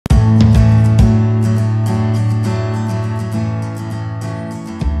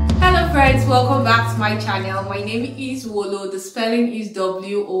welcome back to my channel. My name is Wolo. The spelling is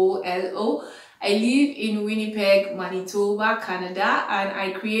W-O-L-O. I live in Winnipeg, Manitoba, Canada, and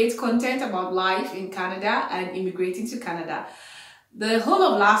I create content about life in Canada and immigrating to Canada. The whole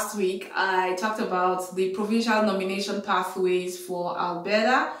of last week, I talked about the provincial nomination pathways for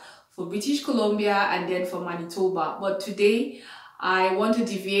Alberta, for British Columbia, and then for Manitoba. But today, I want to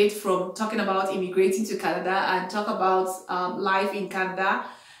deviate from talking about immigrating to Canada and talk about life in Canada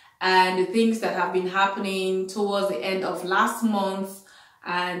and the things that have been happening towards the end of last month,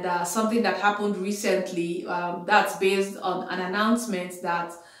 and something that happened recently that's based on an announcement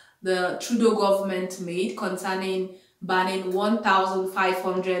that the Trudeau government made concerning banning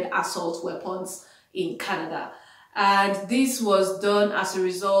 1,500 assault weapons in Canada. And this was done as a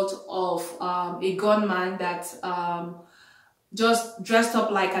result of a gunman that just dressed up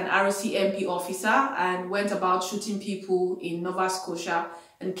like an RCMP officer and went about shooting people in Nova Scotia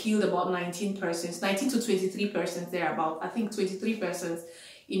and killed about 19 persons, 19 to 23 persons thereabout. I think 23 persons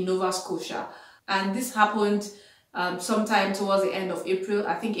in Nova Scotia. And this happened sometime towards the end of April,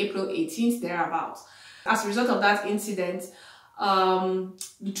 I think April 18th thereabout. As a result of that incident,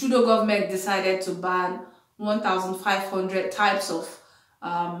 the Trudeau government decided to ban 1,500 types of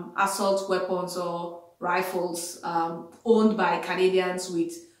assault weapons or rifles owned by Canadians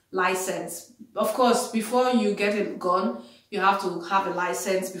with license. Of course, before you get a gun, you have to have a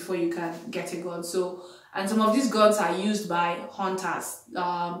license before you can get a gun. So, and some of these guns are used by hunters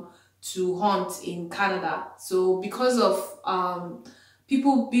to hunt in Canada. So because of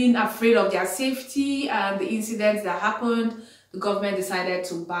people being afraid of their safety and the incidents that happened, the government decided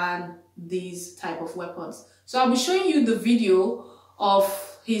to ban these type of weapons. So I'll be showing you the video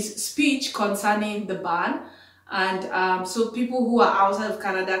of his speech concerning the ban, and so people who are outside of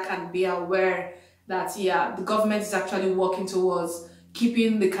Canada can be aware that, yeah, the government is actually working towards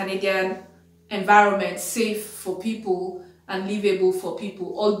keeping the Canadian environment safe for people and livable for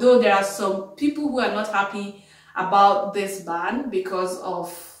people. Although there are some people who are not happy about this ban because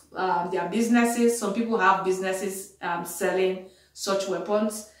of their businesses. Some people have businesses selling such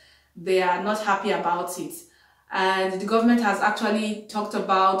weapons. They are not happy about it. And the government has actually talked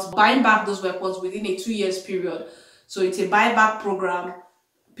about buying back those weapons within a 2 years period. So it's a buyback program.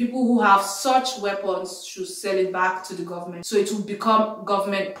 People who have such weapons should sell it back to the government. So it will become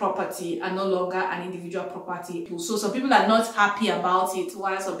government property and no longer an individual property. So some people are not happy about it,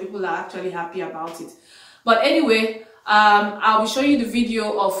 while some people are actually happy about it. But anyway, I'll be showing you the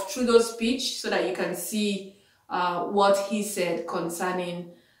video of Trudeau's speech so that you can see what he said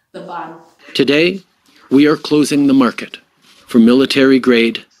concerning the ban. Today, we are closing the market for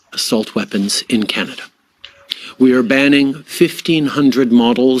military-grade assault weapons in Canada. We are banning 1,500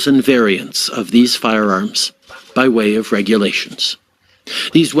 models and variants of these firearms by way of regulations.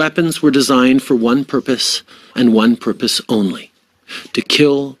 These weapons were designed for one purpose and one purpose only: to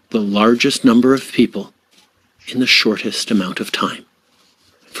kill the largest number of people in the shortest amount of time.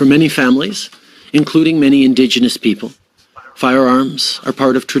 For many families, including many Indigenous people, firearms are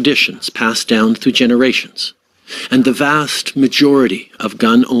part of traditions passed down through generations, and the vast majority of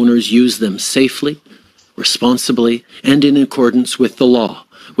gun owners use them safely, responsibly, and in accordance with the law,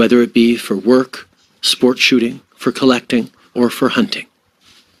 whether it be for work, sport shooting, for collecting, or for hunting.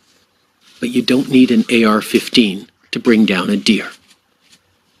 But you don't need an AR-15 to bring down a deer.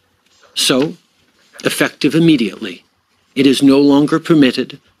 So, effective immediately, it is no longer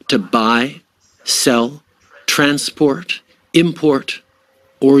permitted to buy, sell, transport, import,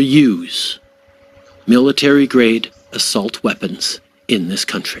 or use military-grade assault weapons in this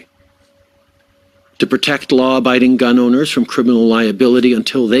country. To protect law-abiding gun owners from criminal liability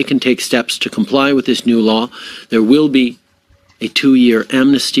until they can take steps to comply with this new law, there will be a 2-year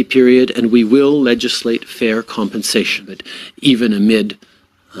amnesty period, and we will legislate fair compensation. But even amid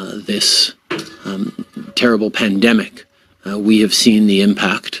this terrible pandemic, we have seen the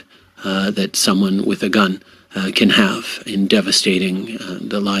impact that someone with a gun can have in devastating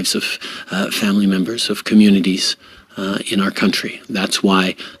the lives of family members, of communities in our country. That's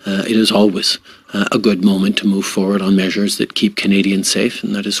why it is always a good moment to move forward on measures that keep Canadians safe,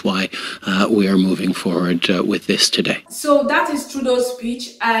 and that is why we are moving forward with this today. So that is Trudeau's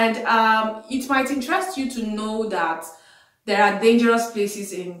speech, and it might interest you to know that there are dangerous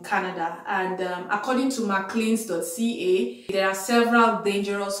places in Canada, and according to macleans.ca, there are several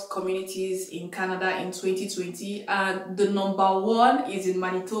dangerous communities in Canada in 2020, and the #1 is in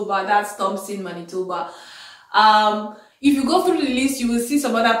Manitoba. That's Thompson, Manitoba. If you go through the list, you will see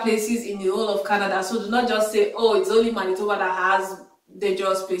some other places in the whole of Canada. So do not just say, oh, it's only Manitoba that has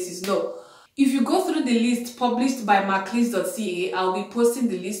dangerous places. No. If you go through the list published by marklist.ca, I'll be posting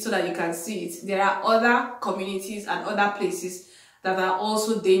the list so that you can see it. There are other communities and other places that are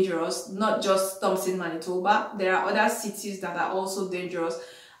also dangerous, not just Thompson, Manitoba. There are other cities that are also dangerous.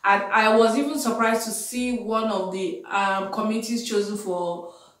 And I was even surprised to see one of the communities chosen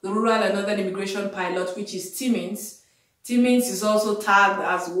for the Rural and Northern Immigration Pilot, which is Timmins. Timmins is also tagged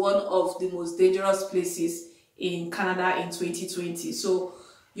as one of the most dangerous places in Canada in 2020. So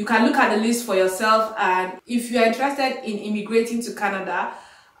you can look at the list for yourself, and if you are interested in immigrating to Canada,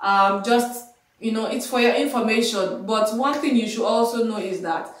 just, you know, it's for your information. But one thing you should also know is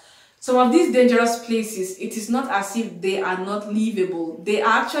that some of these dangerous places, it is not as if they are not livable. They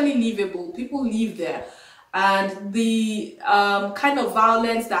are actually livable. People live there. And the kind of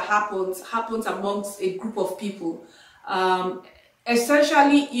violence that happens amongst a group of people.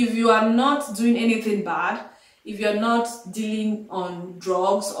 Essentially, if you are not doing anything bad, if you're not dealing on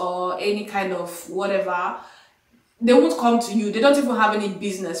drugs or any kind of whatever, they won't come to you. They don't even have any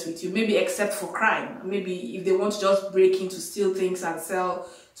business with you, maybe except for crime. Maybe if they want to just break in to steal things and sell,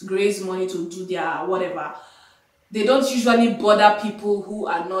 to raise money to do their whatever. They don't usually bother people who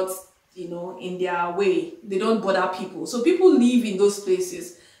are not, you know, in their way. They don't bother people. So people live in those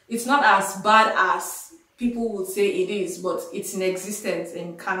places. It's not as bad as people would say it is, but it's in existence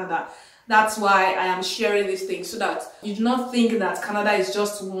in Canada. That's why I am sharing these things, so that you do not think that Canada is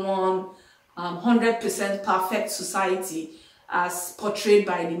just one 100% perfect society as portrayed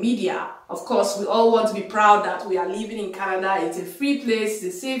by the media. Of course, we all want to be proud that we are living in Canada. It's a free place,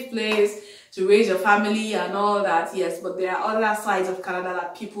 it's a safe place to raise your family and all that, yes, but there are other sides of Canada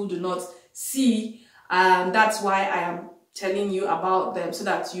that people do not see, and that's why I am telling you about them, so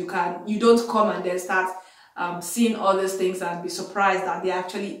that you don't come and then start seeing all these things and be surprised that they're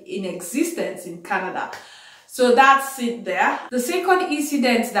actually in existence in Canada. So that's it there. The second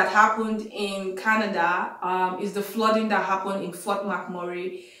incident that happened in Canada is the flooding that happened in Fort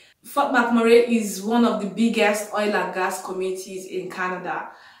McMurray. Fort McMurray is one of the biggest oil and gas communities in Canada,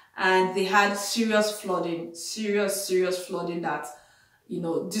 and they had serious flooding that, you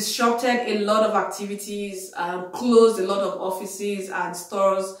know, disrupted a lot of activities, closed a lot of offices and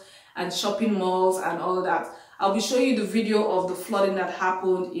stores and shopping malls and all that. I'll be showing you the video of the flooding that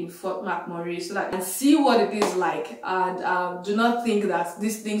happened in Fort McMurray so that you can see what it is like. And do not think that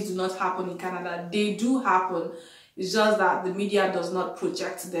these things do not happen in Canada. They do happen. It's just that the media does not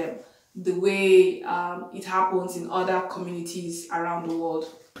project them the way it happens in other communities around the world.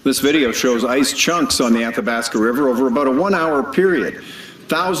 This video shows ice chunks on the Athabasca River over about a 1-hour period.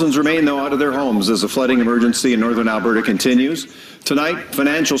 Thousands remain, though, out of their homes as the flooding emergency in northern Alberta continues. Tonight,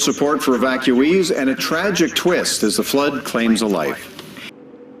 financial support for evacuees and a tragic twist as the flood claims a life.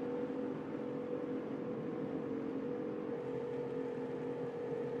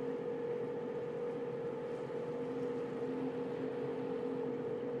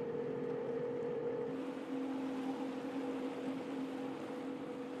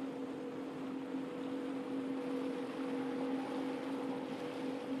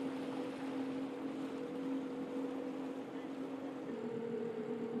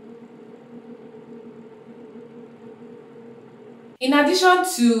 In addition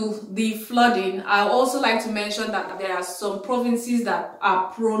to the flooding, I also like to mention that there are some provinces that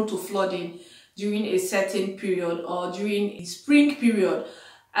are prone to flooding during a certain period or during a spring period.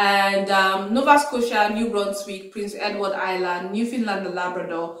 And Nova Scotia, New Brunswick, Prince Edward Island, Newfoundland and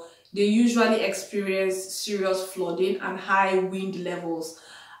Labrador, they usually experience serious flooding and high wind levels.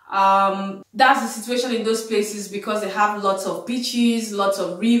 That's the situation in those places because they have lots of beaches, lots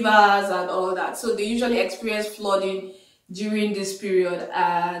of rivers and all that. So they usually experience flooding during this period,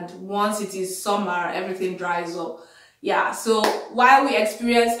 and once it is summer, everything dries up. Yeah, so while we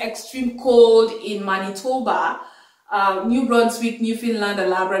experience extreme cold in Manitoba, New Brunswick, Newfoundland and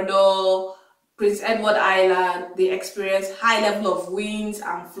Labrador, Prince Edward Island, they experience high level of winds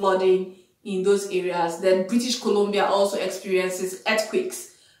and flooding in those areas. Then British Columbia also experiences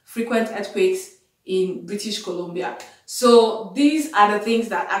earthquakes, frequent earthquakes in British Columbia. So these are the things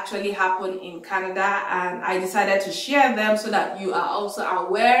that actually happen in Canada, and I decided to share them so that you are also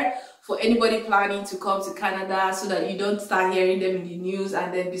aware for anybody planning to come to Canada, so that you don't start hearing them in the news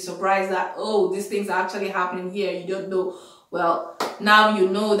and then be surprised that, oh, these things are actually happening here. You don't know. Well, now you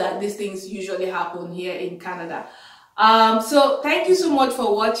know that these things usually happen here in Canada. So thank you so much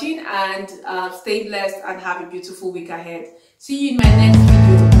for watching, and stay blessed and have a beautiful week ahead. See you in my next video.